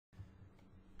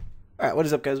Alright, what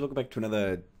is up guys? Welcome back to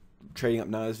another Trading Up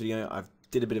Knives video. I've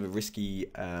did a bit of a risky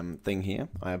thing here.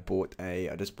 I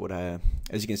just bought a,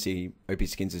 as you can see,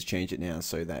 OPSkins has changed it now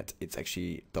so that it's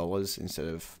actually dollars instead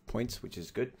of points, which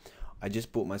is good. I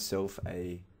just bought myself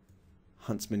a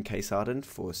Huntsman case hardened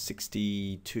for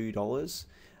 $62,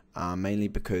 mainly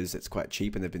because it's quite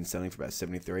cheap and they've been selling for about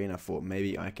 $73, and I thought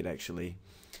maybe I could actually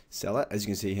sell it. As you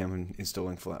can see here, I'm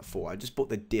installing Fallout 4. I just bought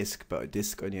the disc, but a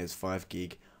disc only has 5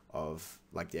 gig of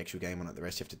like the actual game on it. The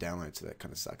rest you have to download, so that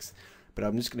kind of sucks. But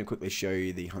I'm just going to quickly show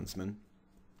you the Huntsman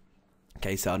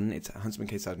case hardened. It's a Huntsman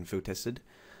case hardened field tested.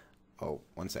 Oh,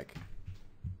 one sec.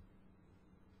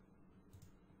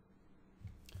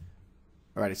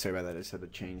 Alrighty, sorry about that. I just had to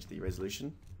change the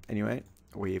resolution. Anyway,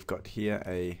 we've got here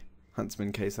a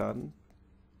Huntsman case hardened.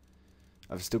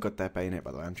 I've still got that bayonet,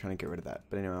 by the way. I'm trying to get rid of that.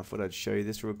 But anyway, I thought I'd show you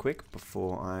this real quick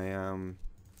before I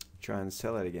try and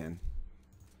sell it again.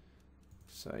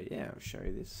 So yeah, I'll show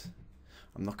you this.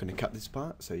 I'm not going to cut this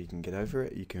part, so you can get over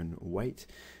it. You can wait.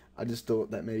 I just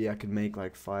thought that maybe I could make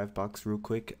like $5 real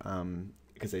quick,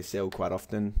 because they sell quite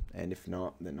often. And if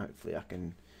not, then hopefully I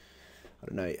can. I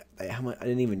don't know. How much? I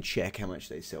didn't even check how much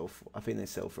they sell for. I think they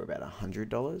sell for about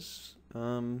 $100,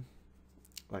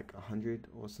 like 100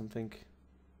 or something,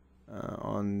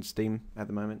 on Steam at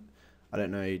the moment. I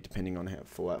don't know, depending on how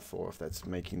Fallout 4, if that's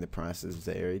making the prices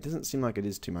there. It doesn't seem like it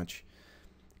is too much.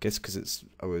 Guess because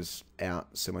I was out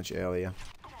so much earlier.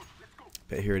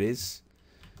 But here it is.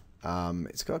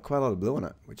 It's got quite a lot of blue on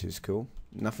it, which is cool.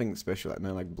 Nothing special, like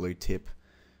no like blue tip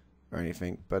or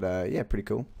anything. But yeah, pretty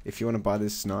cool. If you want to buy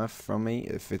this knife from me,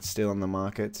 if it's still on the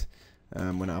market,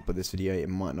 when I upload this video, it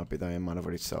might not be though. It might have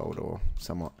already sold or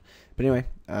somewhat. But anyway,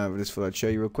 I just thought I'd show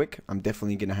you real quick. I'm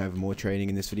definitely gonna have more trading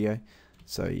in this video.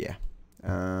 So yeah,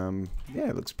 yeah,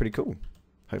 it looks pretty cool.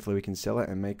 Hopefully we can sell it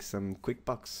and make some quick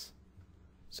bucks.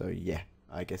 So yeah,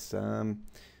 I guess I'll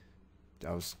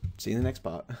see you in the next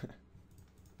part.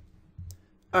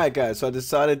 Alright guys, so I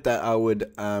decided that I would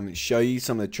show you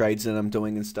some of the trades that I'm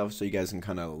doing and stuff, so you guys can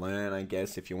kind of learn, I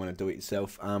guess, if you want to do it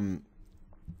yourself.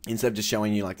 Instead of just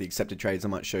showing you like the accepted trades, I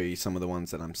might show you some of the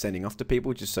ones that I'm sending off to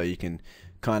people, just so you can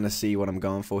kind of see what I'm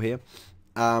going for here.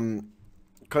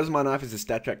 Because my knife is a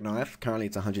StatTrak knife, currently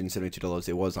it's $172.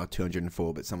 It was like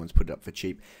 $204, but someone's put it up for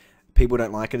cheap. People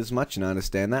don't like it as much, and I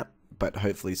understand that, but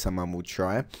hopefully someone will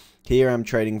try. Here I'm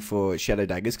trading for shadow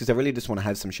daggers, because I really just want to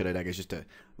have some shadow daggers just to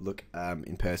look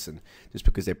in person, just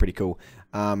because they're pretty cool.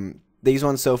 These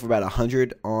ones sell for about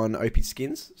 100 on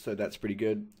OPSkins, so that's pretty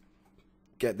good.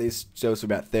 Get this, sells for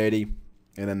about 30,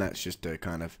 and then that's just to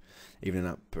kind of even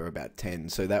up for about 10.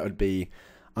 So that would be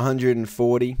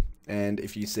 140, and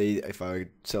if you see, if I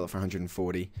sell it for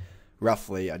 140,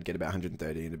 roughly I'd get about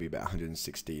 130, and it'd be about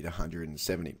 160 to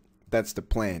 170. That's the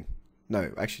plan.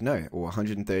 No, actually no, or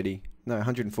 130, no,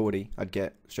 140, I'd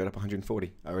get straight up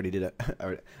 140. I already did it.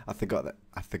 I forgot that.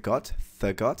 I forgot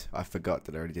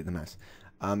that I already did the maths.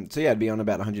 So yeah, I'd be on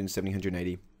about 170,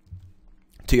 180,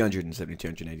 270,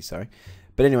 280, sorry.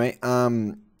 But anyway,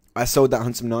 I sold that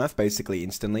Huntsman knife basically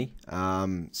instantly.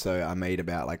 So I made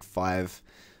about like 5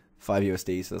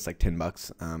 USD, so that's like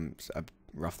 $10. So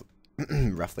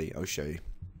roughly, I'll show you.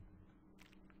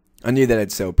 I knew that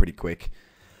I'd sell pretty quick.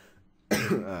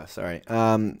 Sorry.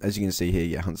 As you can see here,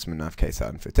 yeah, Huntsman knife case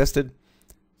hardened for tested.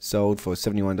 Sold for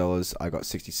 $71. I got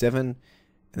 67, and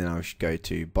then I should go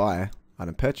to buy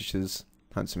item purchases.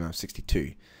 Huntsman knife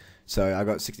 62. So I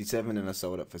got 67 and I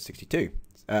sold it for 62.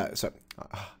 So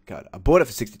God, I bought it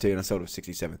for 62 and I sold it for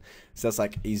 67. So that's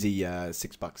like easy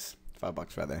 $6,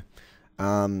 $5 right there.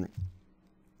 Kind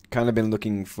of been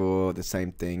looking for the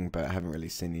same thing, but I haven't really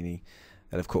seen any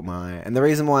that have caught my eye. And the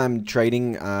reason why I'm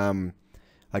trading,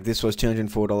 like this was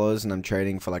 $204 and I'm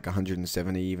trading for like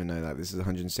 170, even though like this is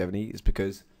 170, is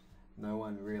because no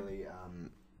one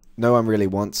really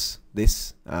wants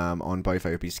this on both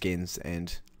OPSkins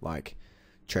and like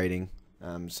trading.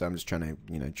 So I'm just trying to,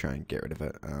 you know, try and get rid of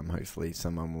it. Hopefully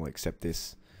someone will accept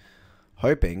this.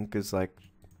 Hoping, because like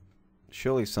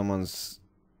surely someone's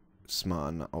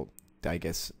smart enough, I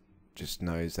guess, just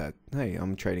knows that, hey,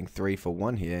 I'm trading 3 for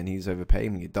 1 here and he's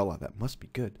overpaying me $1. That must be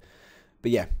good. But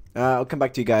yeah, I'll come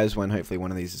back to you guys when hopefully one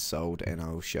of these is sold, and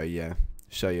I'll show you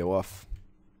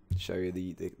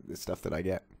the stuff that I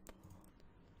get.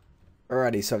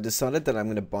 Alrighty, so I've decided that I'm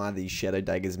going to buy the Shadow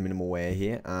Daggers minimal wear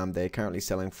here. They're currently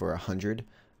selling for 100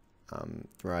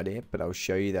 right here, but I'll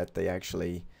show you that they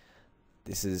actually,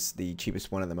 this is the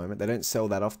cheapest one at the moment. They don't sell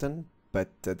that often,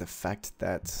 but the fact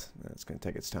that, it's going to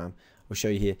take its time, I'll show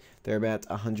you here. They're about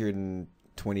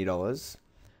 $120.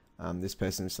 This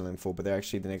person is selling for, but they're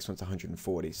actually, the next one's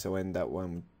 140. So when that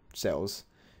one sells,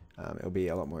 it'll be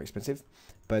a lot more expensive.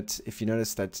 But if you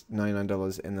notice that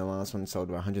 $99 and the last one sold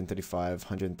for 135,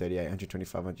 138,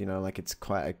 125, you know, like it's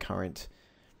quite a current,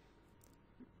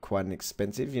 quite an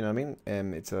expensive, you know what I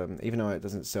mean? It's even though it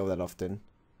doesn't sell that often,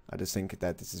 I just think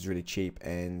that this is really cheap.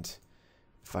 And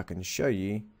if I can show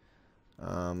you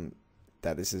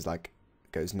that this is like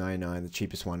goes 99, the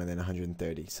cheapest one, and then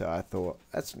 130. So I thought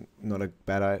that's not a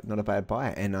bad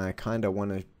buy, and I kind of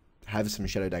want to have some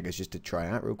shadow daggers just to try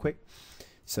out real quick.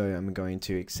 So I'm going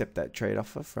to accept that trade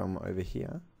offer from over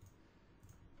here.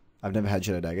 I've never had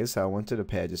shadow daggers, so I wanted a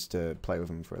pair just to play with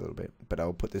them for a little bit. But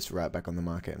I'll put this right back on the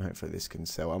market, and hopefully this can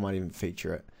sell. I might even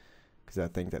feature it, because I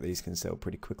think that these can sell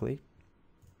pretty quickly.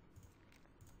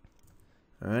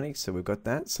 Alrighty, so we've got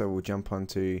that. So we'll jump on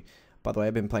to... By the way,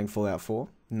 I've been playing Fallout 4.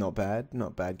 Not bad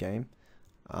game.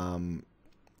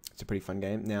 It's a pretty fun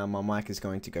game. Now my mic is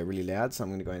going to go really loud, so I'm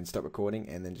going to go ahead and stop recording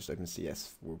and then just open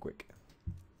CS real quick.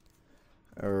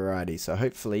 Alrighty, so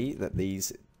hopefully that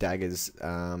these daggers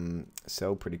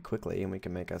sell pretty quickly and we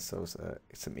can make ourselves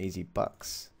some easy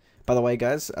bucks. By the way,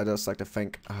 guys, I'd just like to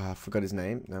thank, I forgot his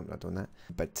name. No, I'm not doing that.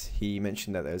 But he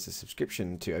mentioned that there's a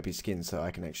subscription to OPSkins, so I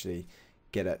can actually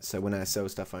get it. So when I sell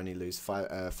stuff, I only lose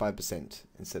 5%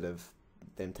 instead of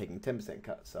them taking 10%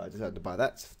 cut. So I just had to buy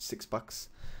that. $6,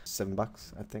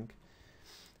 $7, I think.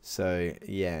 So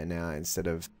yeah, now instead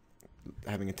of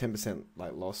having a 10%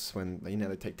 like loss when, you know,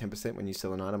 they take 10% when you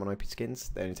sell an item on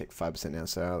OPSkins, they only take 5% now.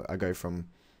 So I go from,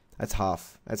 that's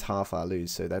half I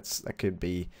lose. So that could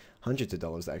be hundreds of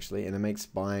dollars actually, and it makes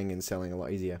buying and selling a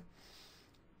lot easier.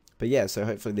 But yeah, so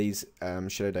hopefully these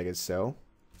shadow daggers sell.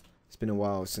 It's been a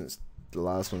while since the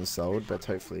last one sold, but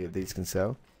hopefully these can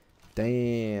sell.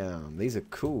 Damn, these are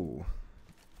cool.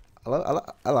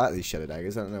 I like these shadow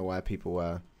daggers. I don't know why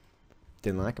people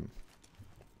didn't like them.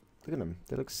 Look at them,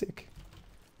 they look sick.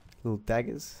 Little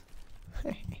daggers.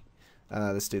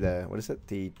 Let's do the, what is it?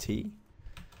 The T?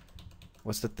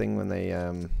 What's the thing when they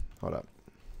hold up?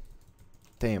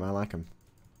 Damn, I like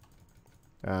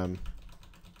them.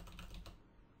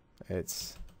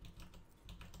 It's,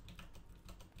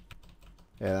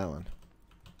 yeah, that one.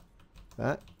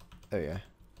 That? There you go.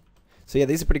 So yeah,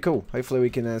 these are pretty cool. Hopefully we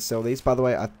can sell these. By the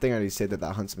way, I think I already said that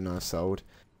Huntsman knife sold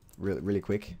really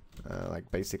quick. Like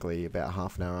basically about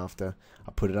half an hour after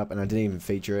I put it up, and I didn't even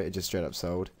feature it. It just straight up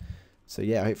sold. So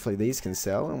yeah, hopefully these can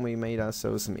sell, and we made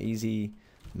ourselves some easy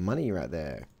money right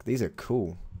there. These are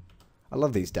cool. I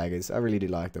love these daggers. I really do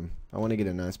like them. I want to get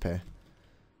a nice pair.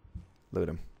 Look at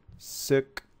them.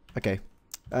 Sick. Okay.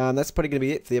 That's probably going to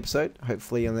be it for the episode.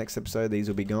 Hopefully on the next episode these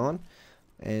will be gone.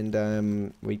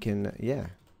 And we can, yeah,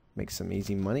 make some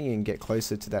easy money and get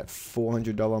closer to that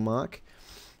 $400 mark.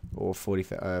 Or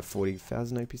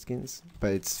 40,000 OPSkins.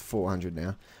 But it's 400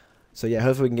 now. So yeah,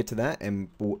 hopefully we can get to that. And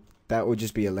that would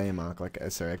just be a landmark, like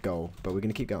sorry, a goal. But we're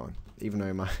going to keep going. Even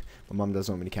though my mum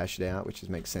doesn't want me to cash it out, which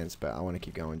makes sense. But I want to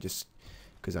keep going just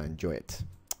because I enjoy it.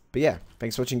 But yeah,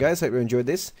 thanks for watching, guys. Hope you enjoyed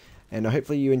this. And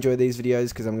hopefully you enjoy these videos,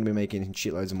 because I'm going to be making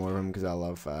shitloads more of them, because I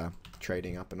love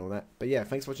trading up and all that. But yeah,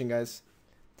 thanks for watching, guys.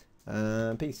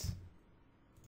 Peace.